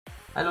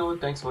Hello,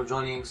 thanks for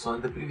joining. So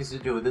in the previous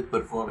video we did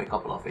perform a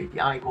couple of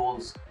API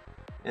calls.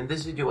 In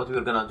this video what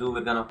we're gonna do,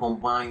 we're gonna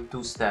combine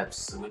two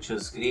steps, which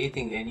is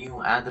creating a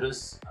new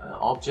address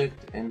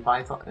object in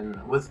Python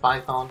with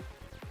Python,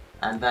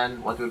 and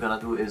then what we're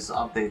gonna do is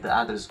update the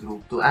address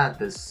group to add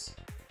this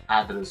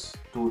address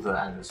to the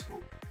address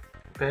group.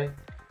 Okay?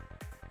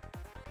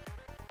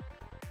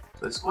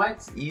 So it's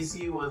quite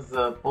easy with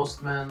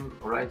Postman,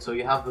 right? So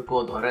you have the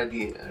code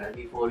already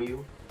ready for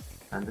you.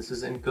 And this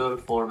is in curl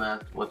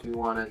format. What we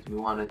want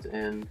it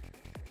in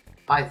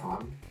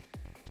Python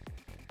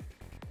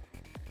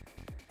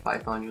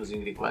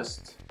using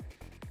request,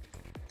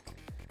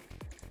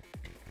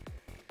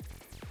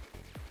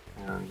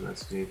 and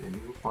let's create a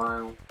new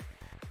file.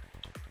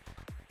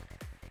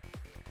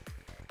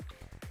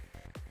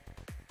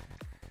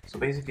 So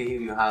basically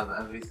here you have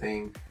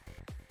everything,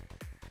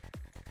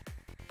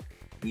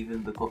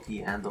 even the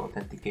cookie and the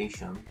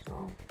authentication.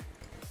 So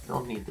you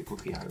don't need the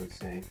cookie, I would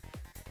say.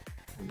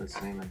 And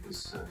let's name it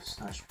this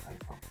slash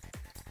Python,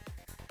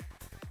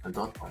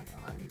 dot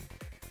Python, I mean.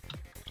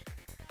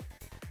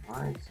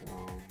 Alright,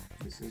 so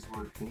this is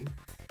working.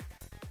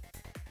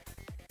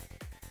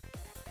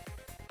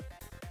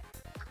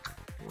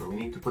 Well, we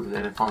need to put it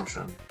in a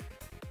function.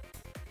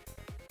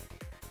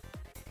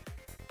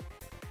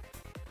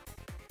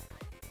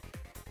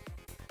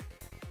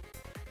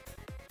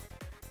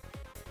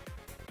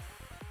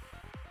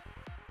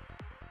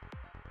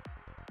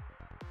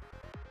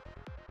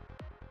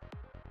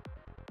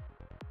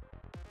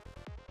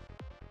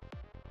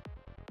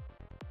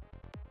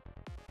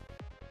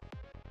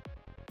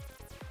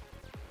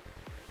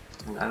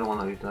 I don't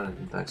want to return it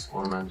in text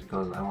format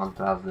because I want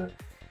to have the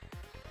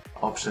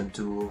option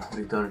to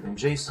return it in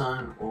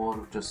JSON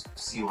or just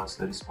see what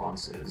the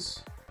response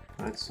is.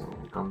 Right, so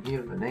we come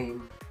here, the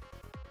name.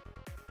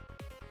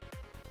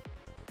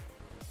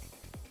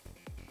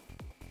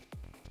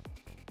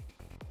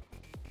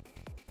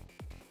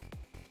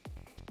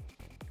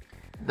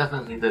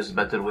 Definitely there's a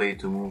better way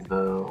to move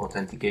the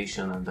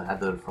authentication and the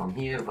header from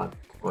here, but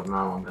for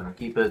now I'm gonna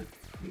keep it.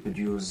 You could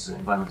use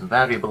environmental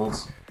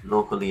variables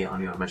locally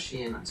on your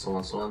machine and so on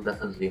and so on.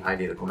 Definitely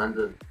highly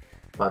recommended,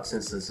 but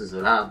since this is a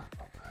lab,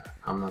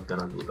 I'm not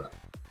gonna do that.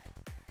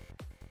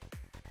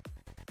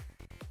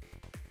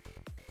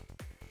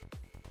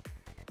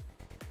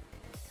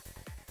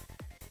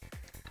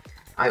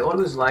 I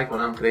always like when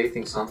I'm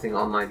creating something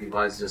on my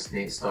device, just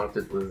start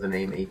it with the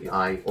name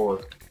API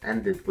or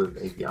end it with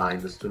API,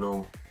 just to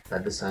know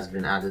that this has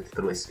been added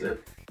through a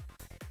script.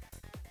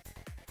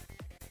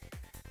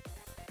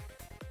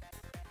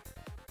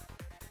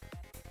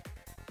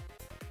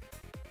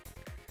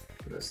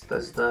 Let's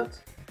test that.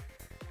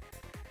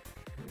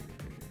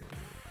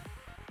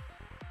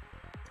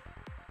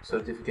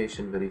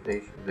 Certification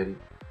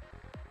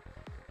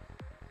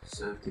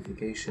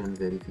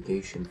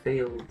verification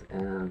failed,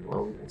 and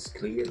well, it's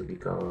clear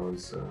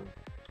because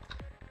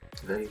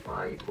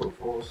verify equal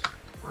false,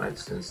 right?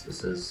 Since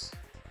this is,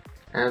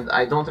 and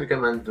I don't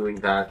recommend doing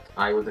that.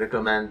 I would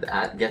recommend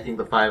getting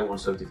the firewall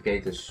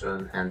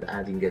certification and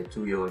adding it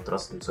to your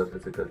trusted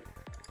certificate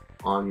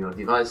on your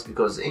device,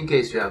 because in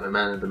case you have a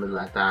man-in-the-middle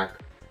attack,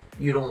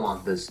 you don't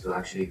want this to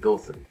actually go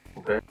through,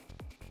 okay?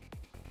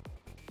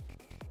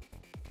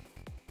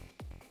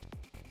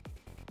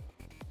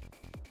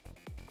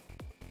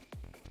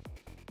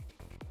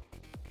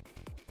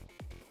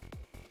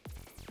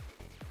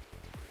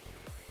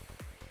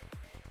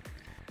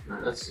 Now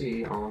let's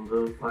see on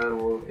the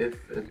firewall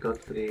if it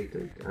got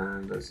created,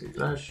 and let's see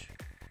flash.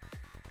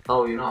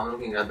 Oh, you know, I'm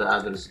looking at the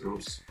address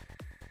groups.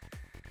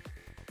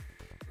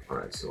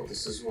 Alright, so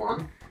this is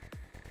one.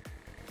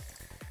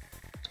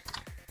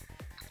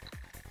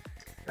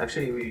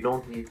 Actually, we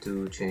don't need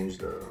to change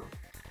the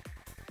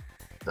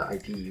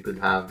IP. You could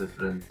have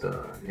different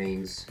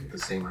names with the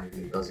same IP,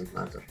 it doesn't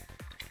matter.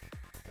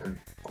 And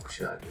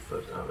actually, I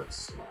prefer to have it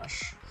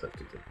slash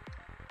 32.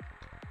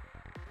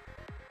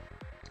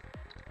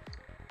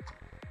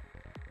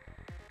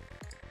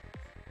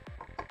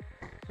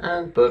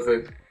 And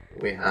perfect,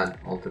 we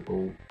had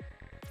multiple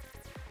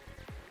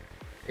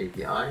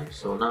API.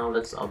 So now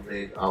let's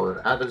update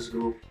our address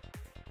group.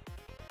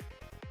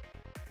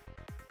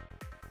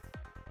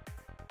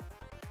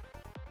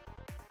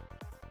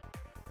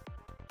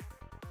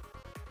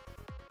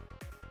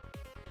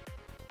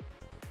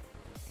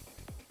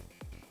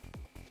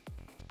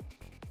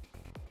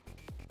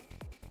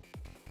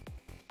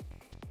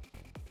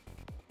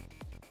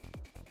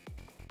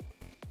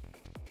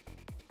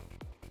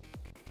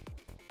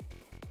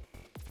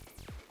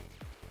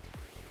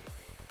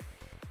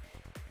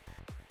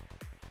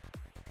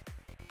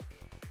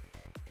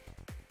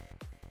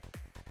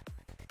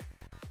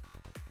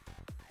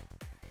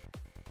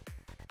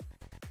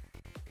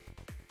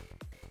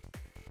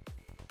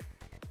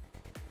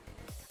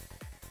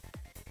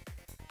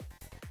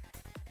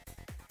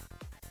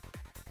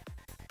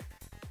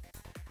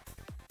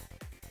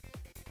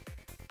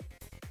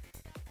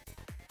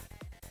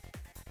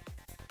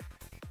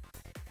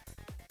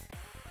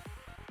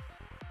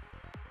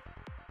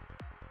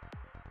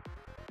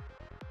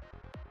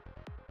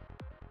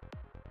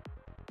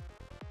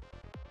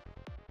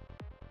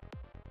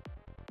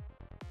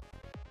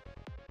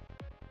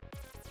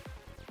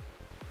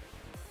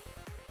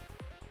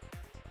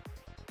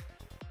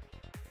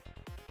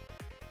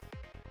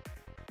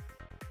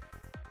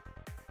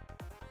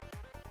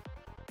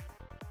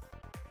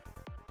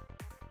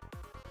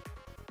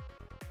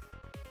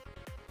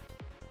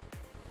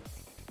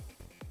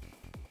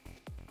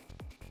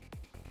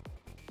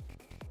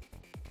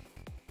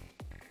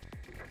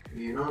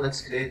 You know,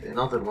 let's create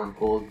another one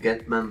called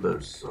get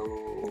members.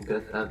 So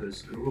get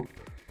address group.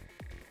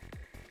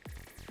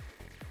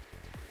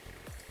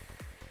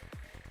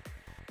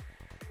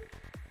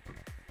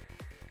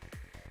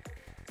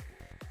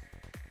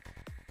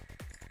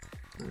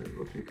 And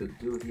what we could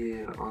do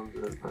here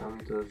under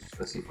parameters,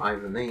 specify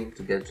the name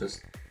to get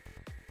just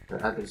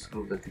the address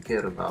group that we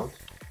care about.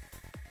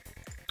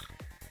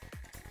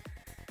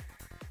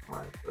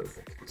 Alright,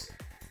 perfect.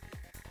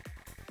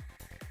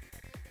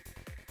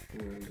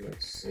 And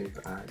let's save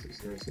as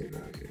is. Let's save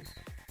as is.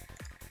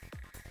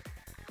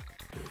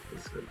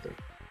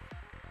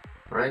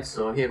 Alright,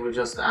 so here we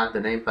just add the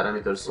name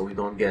parameters so we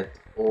don't get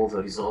all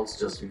the results,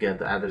 just we get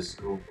the address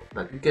group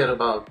that we care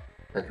about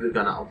that we're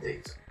gonna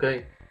update.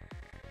 Okay.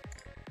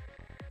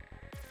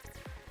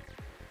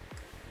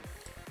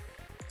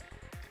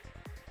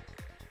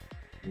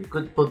 You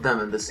could put them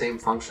in the same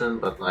function,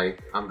 but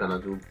like I'm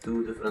gonna do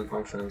two different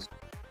functions.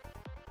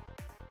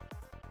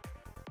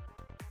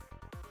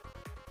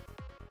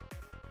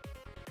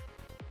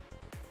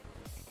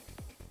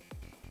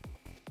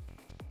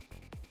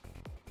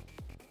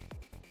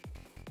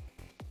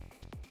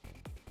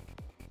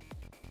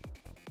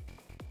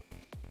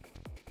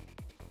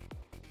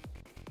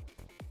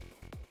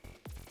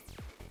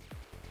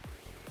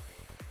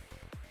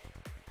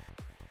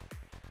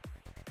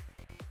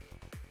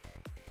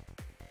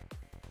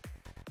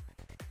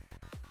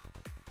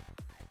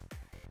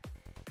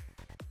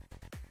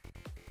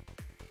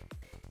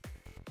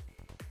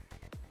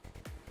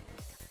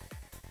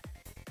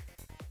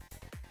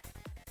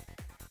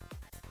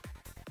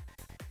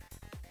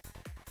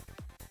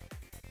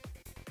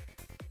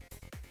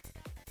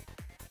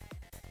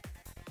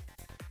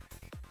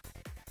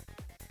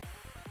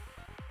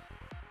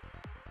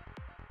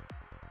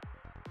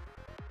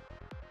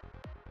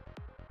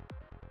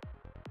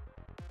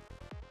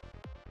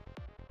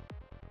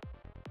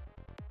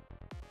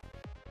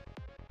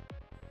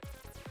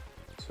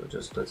 So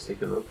just let's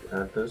take a look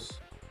at this.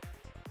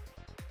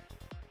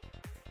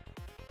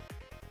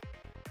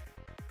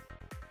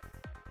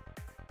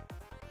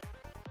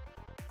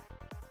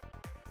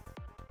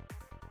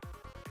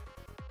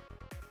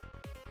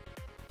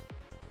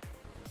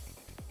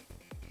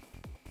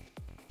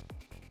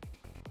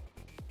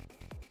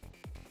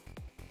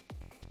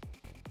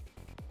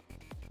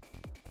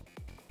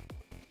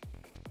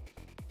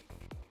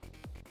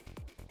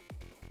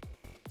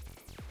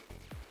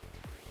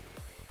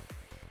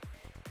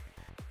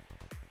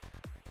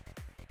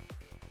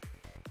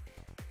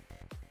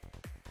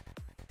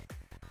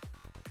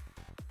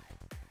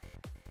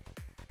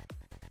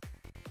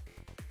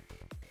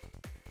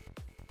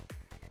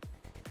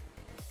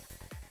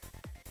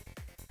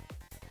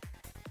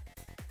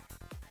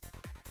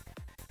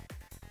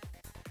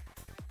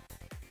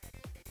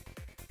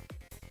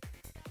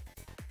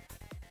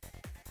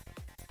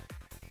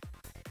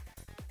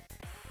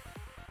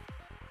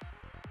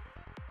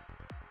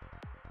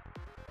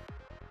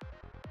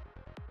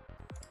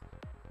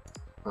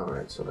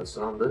 Alright, so let's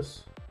run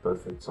this.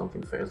 Perfect,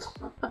 something failed.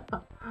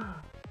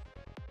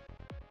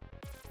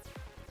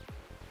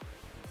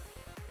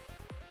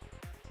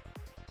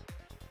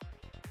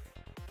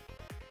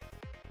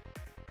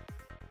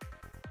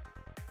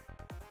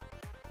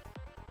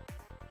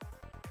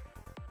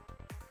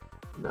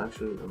 And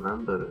actually,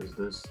 remember, is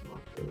this not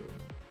the...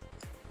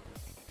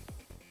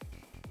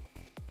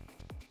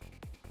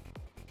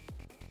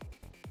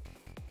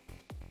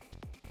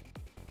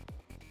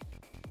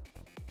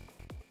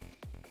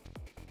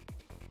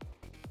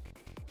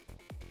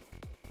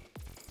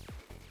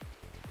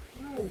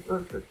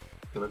 Perfect.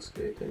 So let's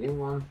create a new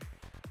one.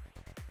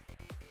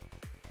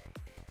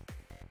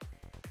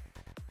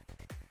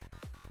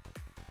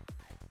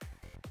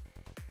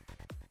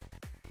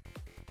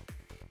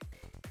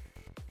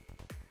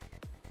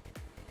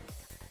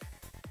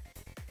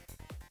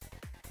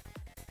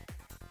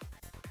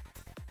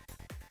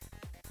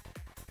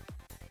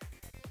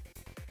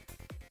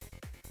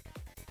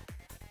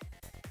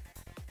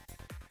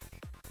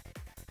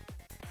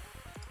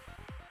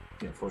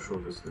 Yeah, for sure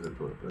this didn't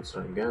work. Let's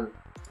try again.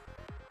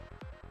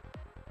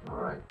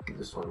 Alright,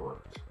 this one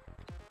worked.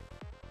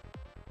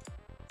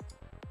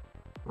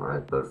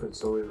 Alright, perfect.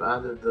 So we've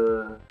added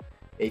the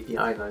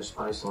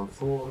API-Python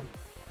 4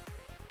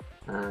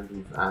 and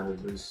we've added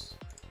this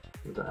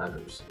to the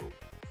address group.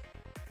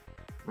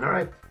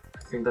 Alright, I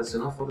think that's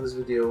enough for this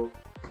video.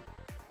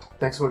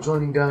 Thanks for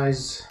joining,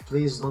 guys.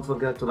 Please don't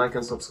forget to like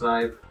and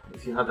subscribe.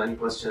 If you have any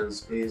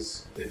questions,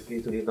 please feel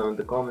free to leave them in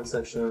the comment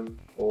section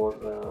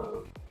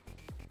or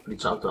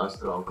reach out to us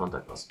through our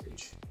contact us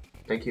page.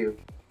 Thank you.